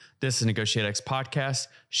This is NEGOTIATEx podcast,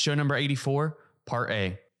 show number 84, part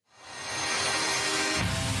A.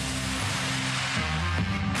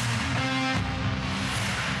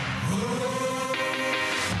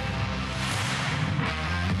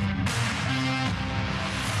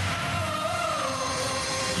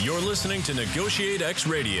 You're listening to NEGOTIATEx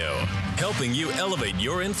Radio, helping you elevate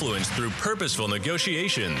your influence through purposeful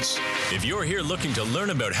negotiations. If you're here looking to learn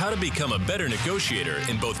about how to become a better negotiator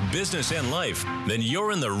in both business and life, then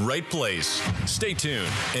you're in the right place. Stay tuned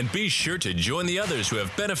and be sure to join the others who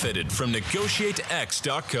have benefited from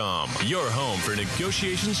NEGOTIATEx.com, your home for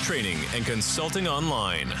negotiations training and consulting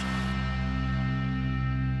online.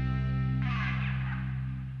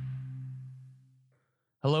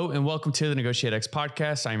 Hello and welcome to the NEGOTIATEx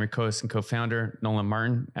podcast. I'm your co-host and co-founder, Nolan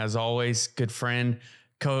Martin. As always, good friend,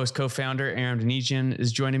 co-host, co-founder, Arian Goodwin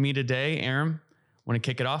is joining me today. Arian, want to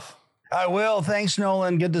kick it off? I will. Thanks,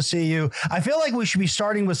 Nolan. Good to see you. I feel like we should be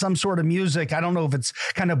starting with some sort of music. I don't know if it's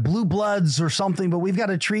kind of Blue Bloods or something, but we've got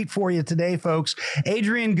a treat for you today, folks.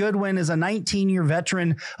 Adrian Goodwin is a 19-year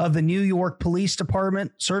veteran of the New York Police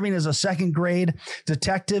Department, serving as a second grade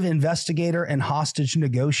detective, investigator, and hostage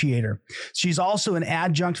negotiator. She's also an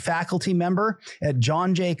adjunct faculty member at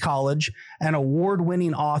John Jay College, an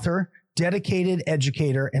award-winning author, dedicated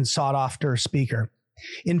educator, and sought-after speaker.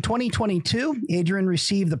 In 2022, Adrian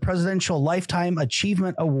received the Presidential Lifetime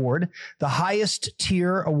Achievement Award, the highest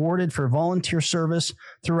tier awarded for volunteer service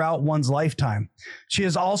throughout one's lifetime. She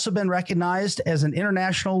has also been recognized as an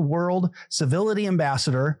International World Civility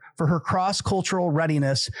Ambassador for her cross-cultural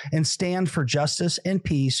readiness and stand for justice and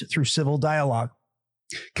peace through civil dialogue.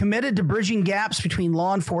 Committed to bridging gaps between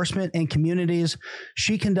law enforcement and communities,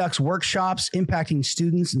 she conducts workshops impacting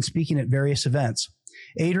students and speaking at various events.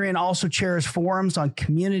 Adrian also chairs forums on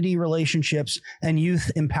community relationships and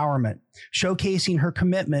youth empowerment, showcasing her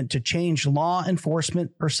commitment to change law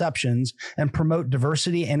enforcement perceptions and promote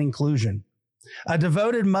diversity and inclusion. A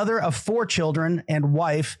devoted mother of 4 children and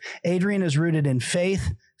wife, Adrian is rooted in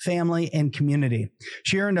faith, family, and community.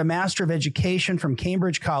 She earned a Master of Education from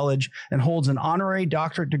Cambridge College and holds an honorary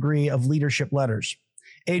doctorate degree of leadership letters.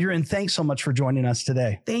 Adrian, thanks so much for joining us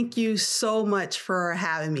today. Thank you so much for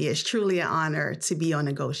having me. It's truly an honor to be on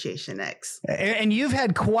NEGOTIATEx. And you've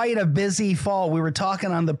had quite a busy fall. We were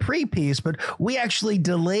talking on the pre-piece, but we actually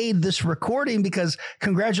delayed this recording because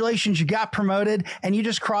congratulations, you got promoted and you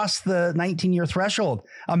just crossed the 19-year threshold.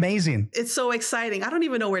 Amazing. It's so exciting. I don't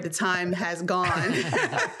even know where the time has gone.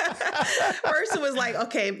 First, it was like,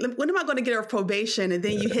 okay, when am I going to get off probation? And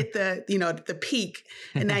then you hit the peak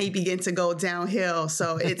and now you begin to go downhill.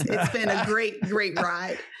 So it's been a great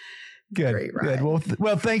ride. Good. Great ride. Good.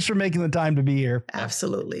 Well, thanks for making the time to be here.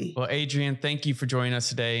 Absolutely. Well, Adrian, thank you for joining us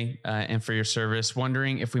today and for your service.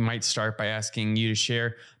 Wondering if we might start by asking you to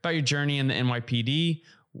share about your journey in the NYPD.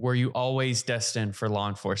 Were you always destined for law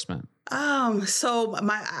enforcement?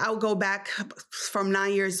 I'll go back from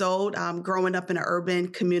 9 years old, growing up in an urban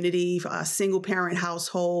community, a single parent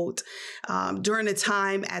household, during the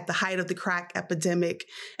time at the height of the crack epidemic.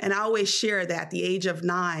 And I always share that at the age of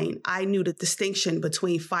 9, I knew the distinction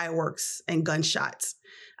between fireworks and gunshots.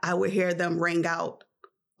 I would hear them ring out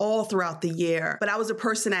all throughout the year. But I was a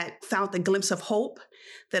person that found the glimpse of hope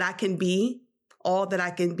that I can be all that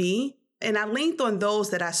I can be. And I leaned on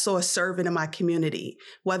those that I saw serving in my community,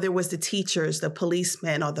 whether it was the teachers, the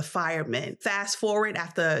policemen, or the firemen. Fast forward,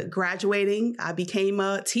 after graduating, I became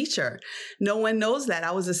a teacher. No one knows that.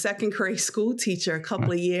 I was a second grade school teacher a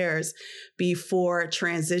couple of years before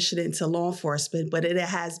transitioning to law enforcement, but it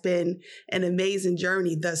has been an amazing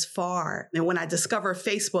journey thus far. And when I discovered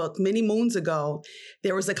Facebook many moons ago,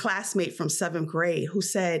 there was a classmate from 7th grade who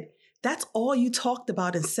said, "That's all you talked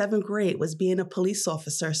about in 7th grade was being a police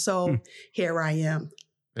officer." So here I am.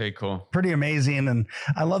 Very cool. Pretty amazing. And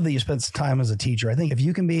I love that you spent some time as a teacher. I think if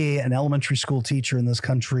you can be an elementary school teacher in this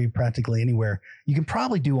country, practically anywhere, you can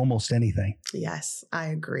probably do almost anything. Yes, I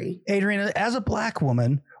agree. Adrian, as a Black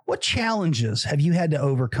woman, what challenges have you had to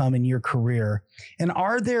overcome in your career? And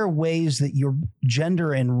are there ways that your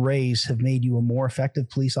gender and race have made you a more effective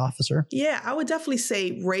police officer? Yeah, I would definitely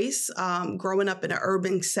say race, growing up in an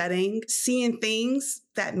urban setting, seeing things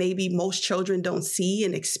that maybe most children don't see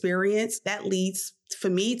and experience, that leads for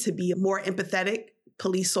me to be more empathetic,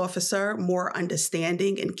 police officer, more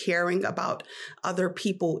understanding and caring about other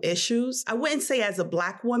people's issues. I wouldn't say as a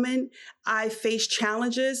Black woman, I face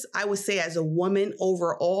challenges. I would say as a woman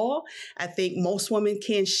overall, I think most women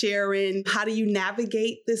can share in how do you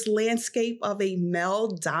navigate this landscape of a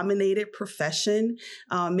male-dominated profession,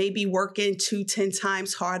 maybe working 10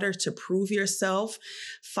 times harder to prove yourself,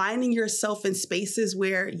 finding yourself in spaces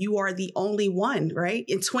where you are the only one, right?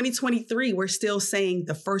 In 2023, we're still saying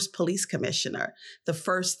the first police commissioner, the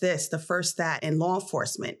first this, the first that in law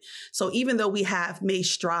enforcement. So even though we have made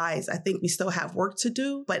strides, I think we still have work to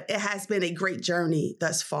do, but it has been a great journey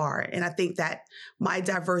thus far. And I think that my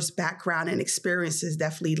diverse background and experiences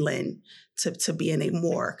definitely lend to being a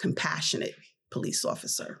more compassionate police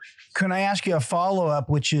officer. Can I ask you a follow-up,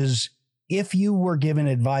 which is if you were given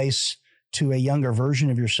advice to a younger version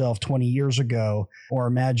of yourself 20 years ago, or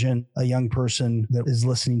imagine a young person that is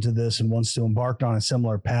listening to this and wants to embark on a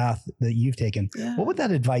similar path that you've taken, what would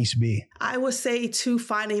that advice be? I would say to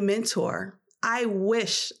find a mentor. I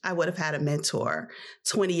wish I would have had a mentor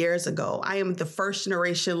 20 years ago. I am the first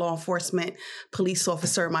generation law enforcement police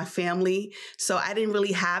officer in my family, so I didn't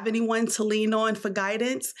really have anyone to lean on for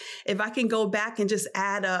guidance. If I can go back and just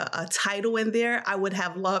add a title in there, I would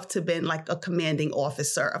have loved to have been like a commanding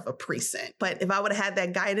officer of a precinct. But if I would have had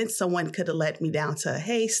that guidance, someone could have led me down to,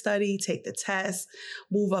 hey, study, take the test,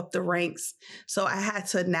 move up the ranks. So I had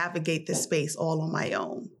to navigate this space all on my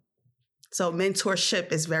own. So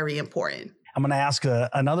mentorship is very important. I'm going to ask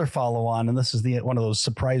another follow-on, and this is one of those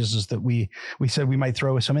surprises that we said we might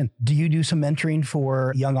throw some in. Do you do some mentoring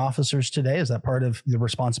for young officers today? Is that part of the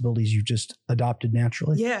responsibilities you just adopted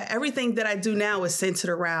naturally? Yeah, everything that I do now is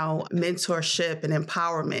centered around mentorship and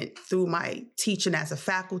empowerment through my teaching as a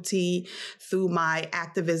faculty, through my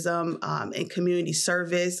activism and community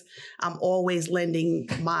service. I'm always lending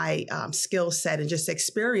my skill set and just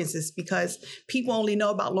experiences because people only know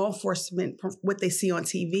about law enforcement from what they see on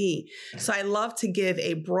TV. So I love to give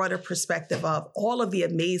a broader perspective of all of the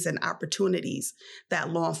amazing opportunities that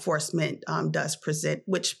law enforcement does present,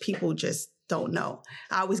 which people just don't know.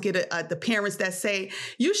 I always get the parents that say,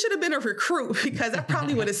 you should have been a recruit because I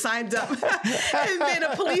probably would have signed up and been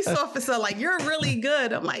a police officer. Like, you're really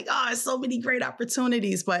good. I'm like, oh, so many great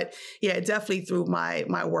opportunities. But yeah, definitely through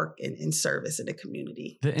my work in service in the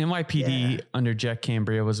community. The NYPD under Jack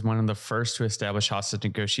Cambria was one of the first to establish hostage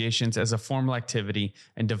negotiations as a formal activity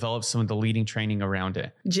and develop some of the leading training around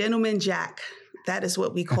it. Gentleman Jack, that is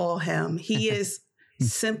what we call him. He is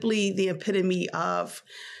simply the epitome of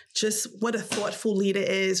just what a thoughtful leader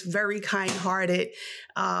is, very kind-hearted,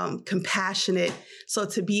 compassionate. So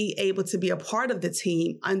to be able to be a part of the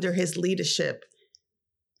team under his leadership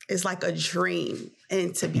is like a dream,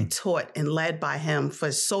 and to be taught and led by him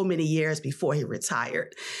for so many years before he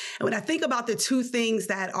retired. And when I think about the two things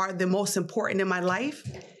that are the most important in my life,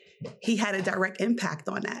 he had a direct impact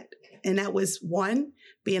on that. And that was one,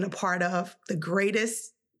 being a part of the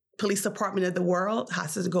greatest police department of the world,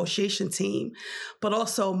 hostage negotiation team, but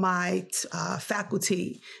also my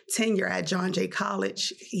faculty tenure at John Jay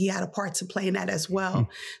College. He had a part to play in that as well.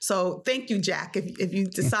 So thank you, Jack. If you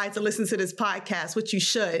decide to listen to this podcast, which you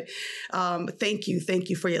should, thank you.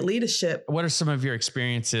 Thank you for your leadership. What are some of your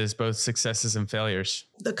experiences, both successes and failures?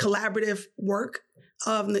 The collaborative work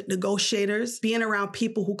of negotiators, being around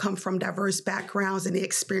people who come from diverse backgrounds and the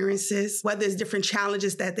experiences, whether it's different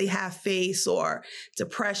challenges that they have faced or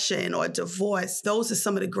depression or divorce, those are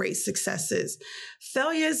some of the great successes.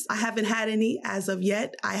 Failures, I haven't had any as of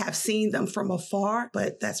yet. I have seen them from afar,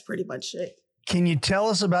 but that's pretty much it. Can you tell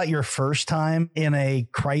us about your first time in a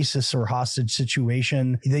crisis or hostage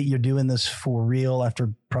situation that you're doing this for real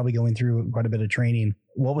after probably going through quite a bit of training?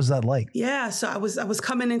 What was that like? Yeah, so I was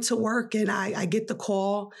coming into work and I get the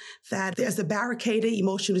call that there's a barricaded,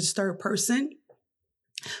 emotionally disturbed person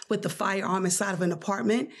with the firearm inside of an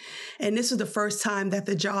apartment. And this was the first time that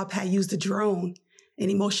the job had used a drone, an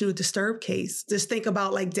emotionally disturbed case. Just think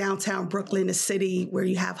about like downtown Brooklyn, a city where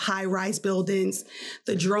you have high-rise buildings.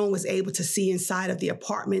 The drone was able to see inside of the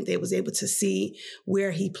apartment. They was able to see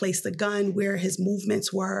where he placed the gun, where his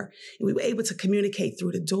movements were. And we were able to communicate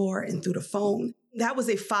through the door and through the phone. That was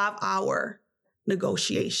a 5-hour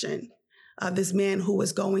negotiation of this man who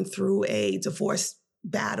was going through a divorce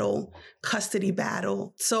battle, custody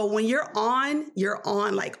battle. So when you're on,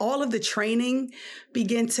 like all of the training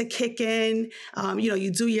begin to kick in.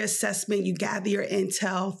 You do your assessment, you gather your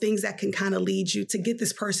intel, things that can kind of lead you to get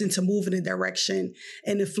this person to move in a direction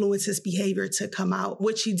and influence his behavior to come out,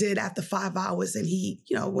 which he did after 5 hours. And he,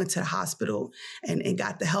 went to the hospital and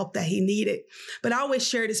got the help that he needed. But I always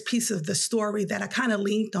share this piece of the story that I kind of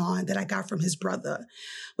leaned on that I got from his brother,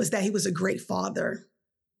 was that he was a great father.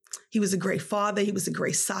 He was a great father. He was a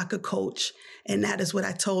great soccer coach. And that is what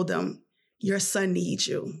I told him. Your son needs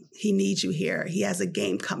you. He needs you here. He has a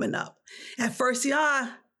game coming up. At first,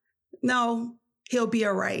 no, he'll be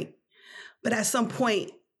all right. But at some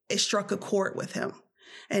point, it struck a chord with him.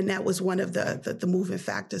 And that was one of the moving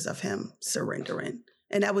factors of him surrendering.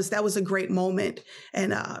 And that was a great moment.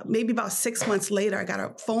 And maybe about 6 months later, I got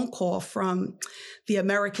a phone call from the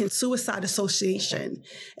American Suicide Association,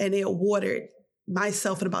 and they awarded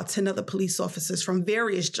myself and about 10 other police officers from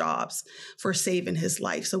various jobs for saving his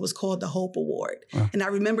life. So it was called the Hope Award. Wow. And I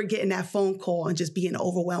remember getting that phone call and just being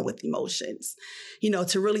overwhelmed with emotions,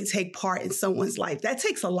 to really take part in someone's life. That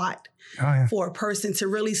takes a lot for a person to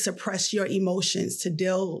really suppress your emotions, to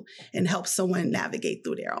deal and help someone navigate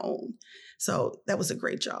through their own. So that was a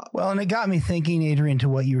great job. Well, and it got me thinking, Adrian, to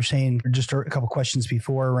what you were saying just a couple questions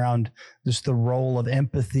before around just the role of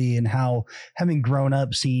empathy and how, having grown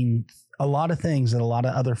up seeing a lot of things that a lot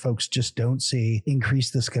of other folks just don't see,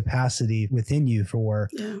 increase this capacity within you for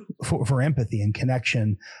empathy and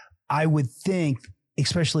connection. I would think,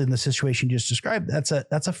 especially in the situation you just described, that's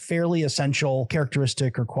a fairly essential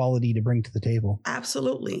characteristic or quality to bring to the table.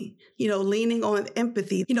 Absolutely. Leaning on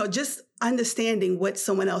empathy, just understanding what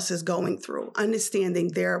someone else is going through, understanding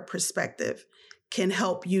their perspective can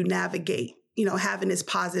help you navigate, having this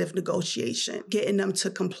positive negotiation, getting them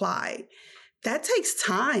to comply. That takes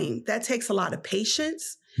time. That takes a lot of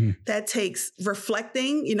patience. That takes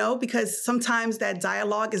reflecting, because sometimes that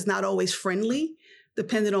dialogue is not always friendly,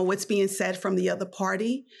 depending on what's being said from the other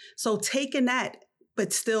party. So taking that,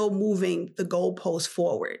 but still moving the goalpost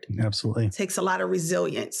forward. Absolutely. It takes a lot of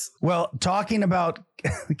resilience. Well, talking about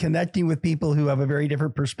connecting with people who have a very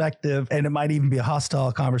different perspective, and it might even be a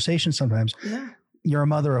hostile conversation sometimes. Yeah. You're a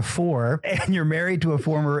mother of 4 and you're married to a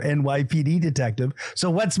former NYPD detective.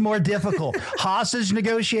 So what's more difficult, hostage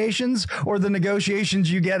negotiations or the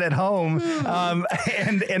negotiations you get at home?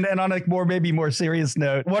 And on a maybe more serious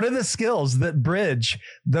note, what are the skills that bridge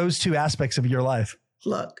those two aspects of your life?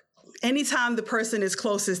 Look, anytime the person is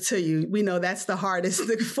closest to you, we know that's the hardest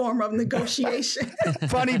form of negotiation.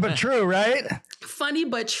 Funny but true, right? Funny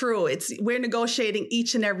but true. We're negotiating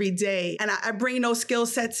each and every day. And I bring those skill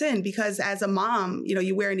sets in because as a mom,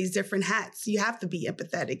 you're wearing these different hats. You have to be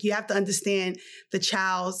empathetic. You have to understand the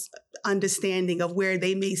child's understanding of where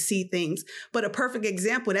they may see things. But a perfect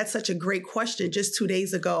example, that's such a great question. Just 2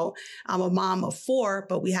 days ago, I'm a mom of 4,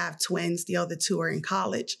 but we have twins. The other 2 are in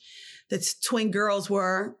college. The twin girls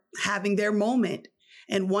were having their moment,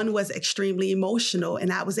 and one was extremely emotional,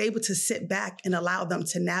 and I was able to sit back and allow them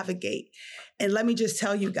to navigate. And let me just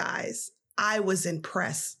tell you guys, I was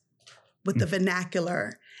impressed with the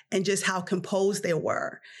vernacular and just how composed they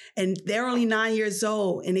were. And they're only 9 years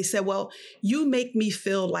old, and they said, well, you make me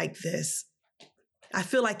feel like this. I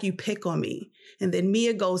feel like you pick on me. And then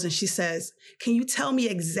Mia goes and she says, can you tell me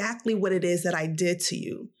exactly what it is that I did to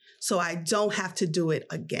you so I don't have to do it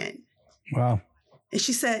again? Wow. And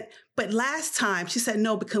she said, but last time, she said,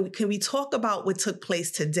 no, but can we talk about what took place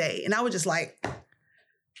today? And I was just like,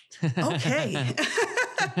 okay.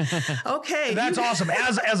 Okay. That's awesome.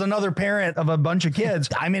 As another parent of a bunch of kids,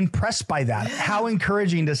 I'm impressed by that. Yeah. How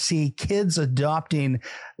encouraging to see kids adopting,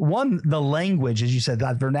 the language, as you said,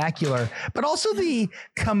 that vernacular, but also the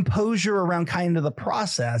composure around kind of the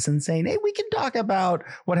process and saying, hey, we can talk about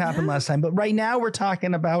what happened last time, but right now we're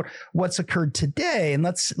talking about what's occurred today. And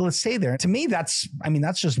let's stay there. To me, that's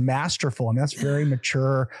just masterful. That's very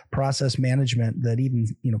mature process management that even,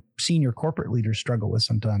 senior corporate leaders struggle with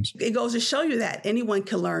sometimes. It goes to show you that anyone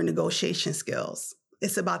can learn negotiation skills.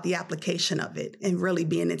 It's about the application of it and really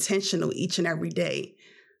being intentional each and every day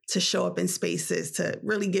to show up in spaces, to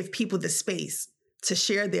really give people the space to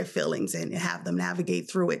share their feelings and have them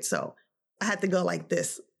navigate through it. So I had to go like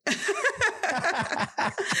this.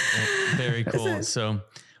 Very cool. So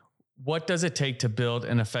what does it take to build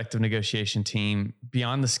an effective negotiation team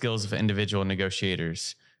beyond the skills of individual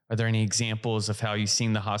negotiators? Are there any examples of how you've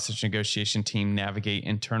seen the hostage negotiation team navigate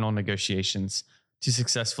internal negotiations to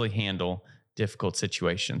successfully handle difficult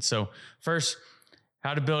situations? So first,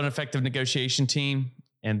 how to build an effective negotiation team,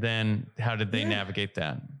 and then how did they navigate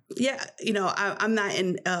that? Yeah, I'm not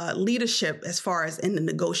in leadership as far as in the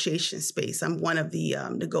negotiation space. I'm one of the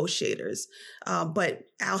negotiators. But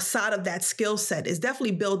outside of that skill set is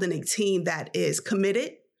definitely building a team that is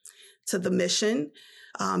committed to the mission,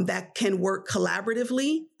 that can work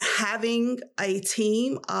collaboratively, having a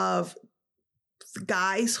team of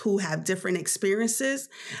guys who have different experiences.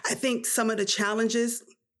 I think some of the challenges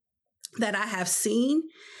that I have seen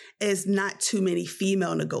is not too many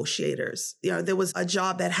female negotiators. There was a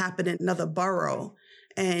job that happened in another borough,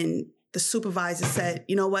 and the supervisor said,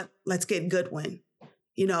 you know what, let's get Goodwin.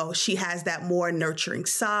 She has that more nurturing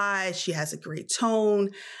side. She has a great tone.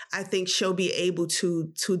 I think she'll be able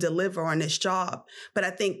to deliver on this job. But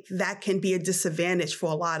I think that can be a disadvantage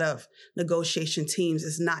for a lot of negotiation teams,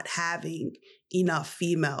 is not having enough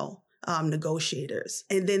female negotiators.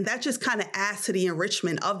 And then that just kind of adds to the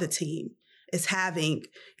enrichment of the team, is having,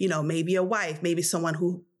 maybe a wife, maybe someone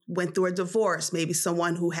who went through a divorce, maybe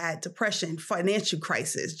someone who had depression, financial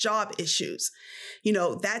crisis, job issues.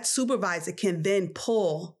 That supervisor can then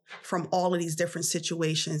pull from all of these different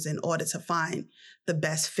situations in order to find the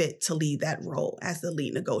best fit to lead that role as the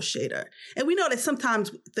lead negotiator. And we know that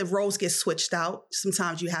sometimes the roles get switched out.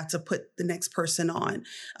 Sometimes you have to put the next person on.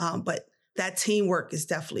 But that teamwork is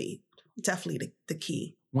definitely the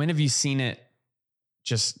key. When have you seen it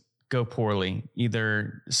just go poorly?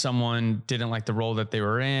 Either someone didn't like the role that they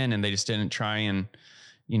were in and they just didn't try and,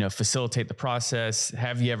 facilitate the process.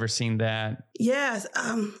 Have you ever seen that? Yes.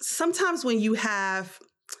 Sometimes when you have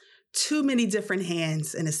too many different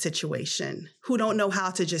hands in a situation who don't know how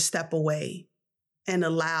to just step away and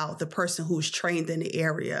allow the person who's trained in the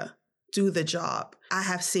area do the job, I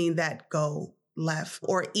have seen that go left.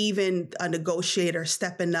 Or even a negotiator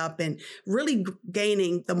stepping up and really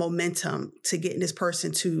gaining the momentum to getting this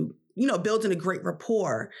person to, building a great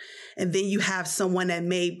rapport. And then you have someone that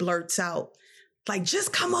may blurts out, like,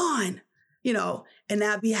 just come on, and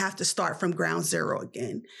now we have to start from ground zero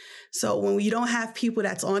again. So when you don't have people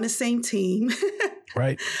that's on the same team,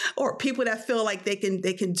 right, or people that feel like they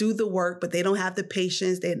can do the work, but they don't have the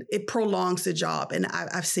patience, then it prolongs the job. And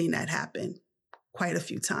I've seen that happen quite a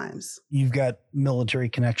few times. You've got military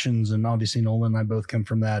connections, and obviously Nolan and I both come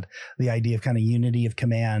from that. The idea of kind of unity of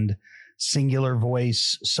command, singular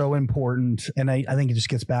voice, so important. And I think it just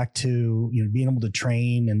gets back to, being able to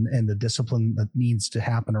train and the discipline that needs to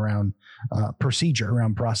happen around procedure,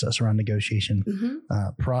 around process, around negotiation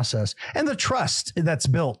process, and the trust that's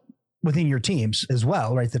built within your teams as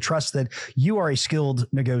well, right? The trust that you are a skilled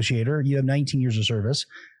negotiator. You have 19 years of service.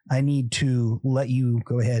 I need to let you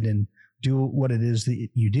go ahead and do what it is that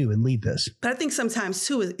you do and lead this. But I think sometimes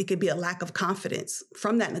too, it could be a lack of confidence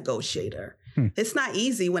from that negotiator. It's not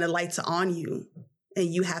easy when the lights are on you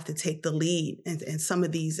and you have to take the lead in some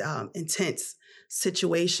of these intense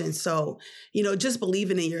situations. So, just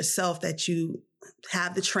believing in yourself that you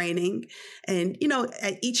have the training and,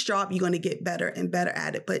 at each job, you're going to get better and better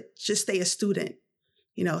at it, but just stay a student,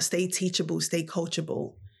 stay teachable, stay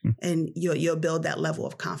coachable. And you'll build that level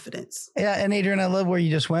of confidence. Yeah. And Adrian, I love where you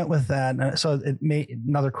just went with that. So it made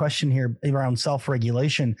another question here around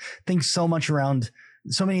self-regulation. Think so much around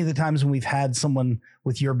so many of the times when we've had someone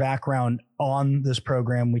with your background on this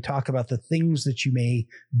program, we talk about the things that you may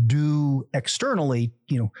do externally,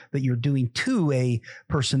 that you're doing to a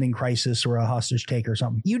person in crisis or a hostage taker or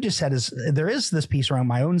something. You just said there is this piece around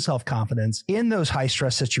my own self-confidence in those high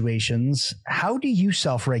stress situations. How do you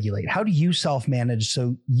self-regulate? How do you self-manage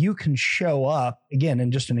so you can show up again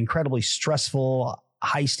in just an incredibly stressful,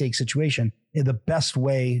 high stakes situation in the best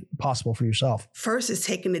way possible for yourself? First is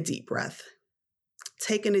taking a deep breath.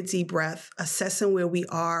 Taking a deep breath, assessing where we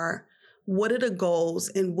are, what are the goals,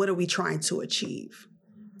 and what are we trying to achieve?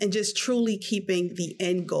 And just truly keeping the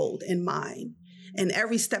end goal in mind. And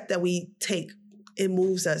every step that we take, it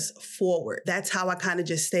moves us forward. That's how I kind of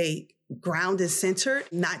just stay grounded, centered,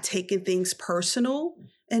 not taking things personal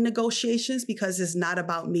in negotiations, because it's not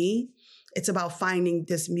about me. It's about finding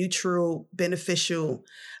this mutual beneficial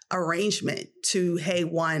arrangement to, hey,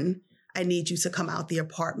 one, I need you to come out the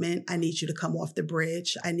apartment. I need you to come off the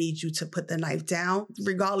bridge. I need you to put the knife down.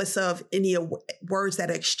 Regardless of any words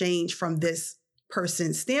that are exchanged from this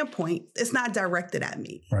person's standpoint, it's not directed at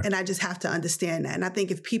me. Right. And I just have to understand that. And I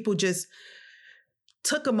think if people just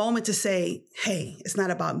took a moment to say, hey, it's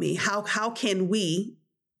not about me. How can we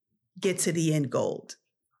get to the end goal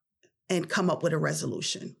and come up with a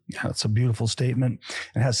resolution? Yeah, that's a beautiful statement.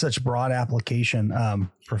 It has such broad application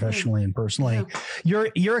professionally and personally. Yeah.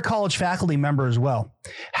 You're a college faculty member as well.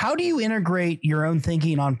 How do you integrate your own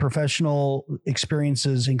thinking on professional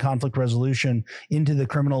experiences in conflict resolution into the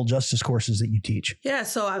criminal justice courses that you teach? Yeah,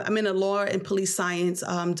 so I'm in a law and police science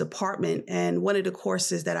department, and one of the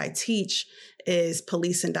courses that I teach is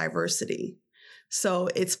police and diversity. So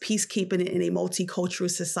it's peacekeeping in a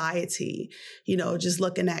multicultural society, just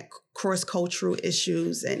looking at cross-cultural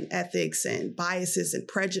issues and ethics and biases and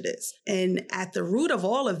prejudice. And at the root of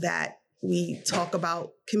all of that, we talk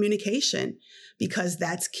about communication, because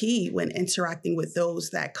that's key when interacting with those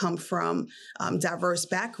that come from diverse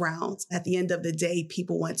backgrounds. At the end of the day,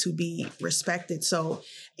 people want to be respected. So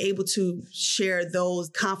able to share those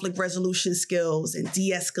conflict resolution skills and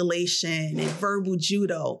de-escalation and verbal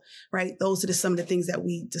judo, right? Those are some of the things that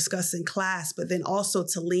we discuss in class, but then also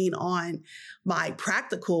to lean on my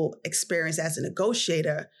practical experience as a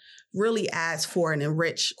negotiator really adds for an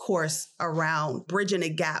enriched course around bridging a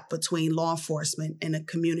gap between law enforcement and the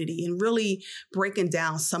community and really breaking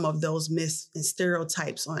down some of those myths and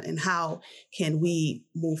stereotypes on and how can we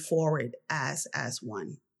move forward as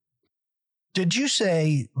one. Did you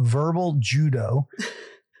say verbal judo?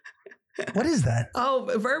 What is that?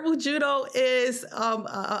 Oh, verbal judo is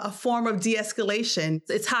a form of de-escalation.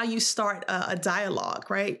 It's how you start a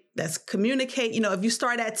dialogue, right? That's communicate. If you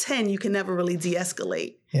start at 10, you can never really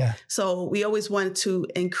de-escalate. Yeah. So we always want to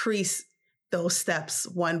increase those steps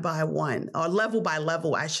one by one, or level by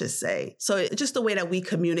level, I should say. So it's just the way that we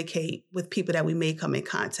communicate with people that we may come in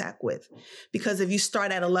contact with. Because if you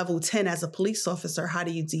start at a level 10 as a police officer, how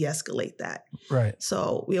do you de-escalate that? Right.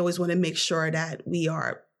 So we always want to make sure that we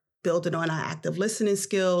are building on our active listening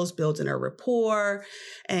skills, building our rapport,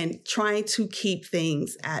 and trying to keep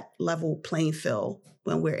things at level playing field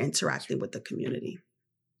when we're interacting with the community.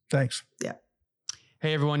 Thanks. Yeah.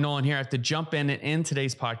 Hey everyone, Nolan here. I have to jump in and end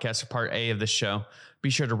today's podcast for part A of the show.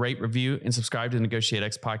 Be sure to rate, review, and subscribe to the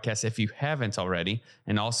NEGOTIATEx podcast if you haven't already.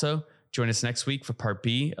 And also join us next week for part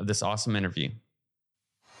B of this awesome interview.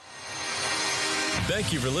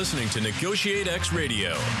 Thank you for listening to NEGOTIATEx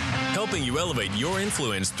Radio, helping you elevate your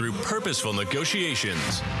influence through purposeful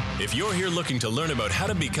negotiations. If you're here looking to learn about how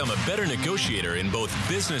to become a better negotiator in both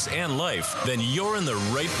business and life, then you're in the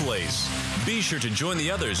right place. Be sure to join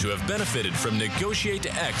the others who have benefited from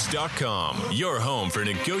NEGOTIATEx.com, your home for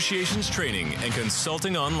negotiations training and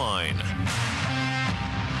consulting online.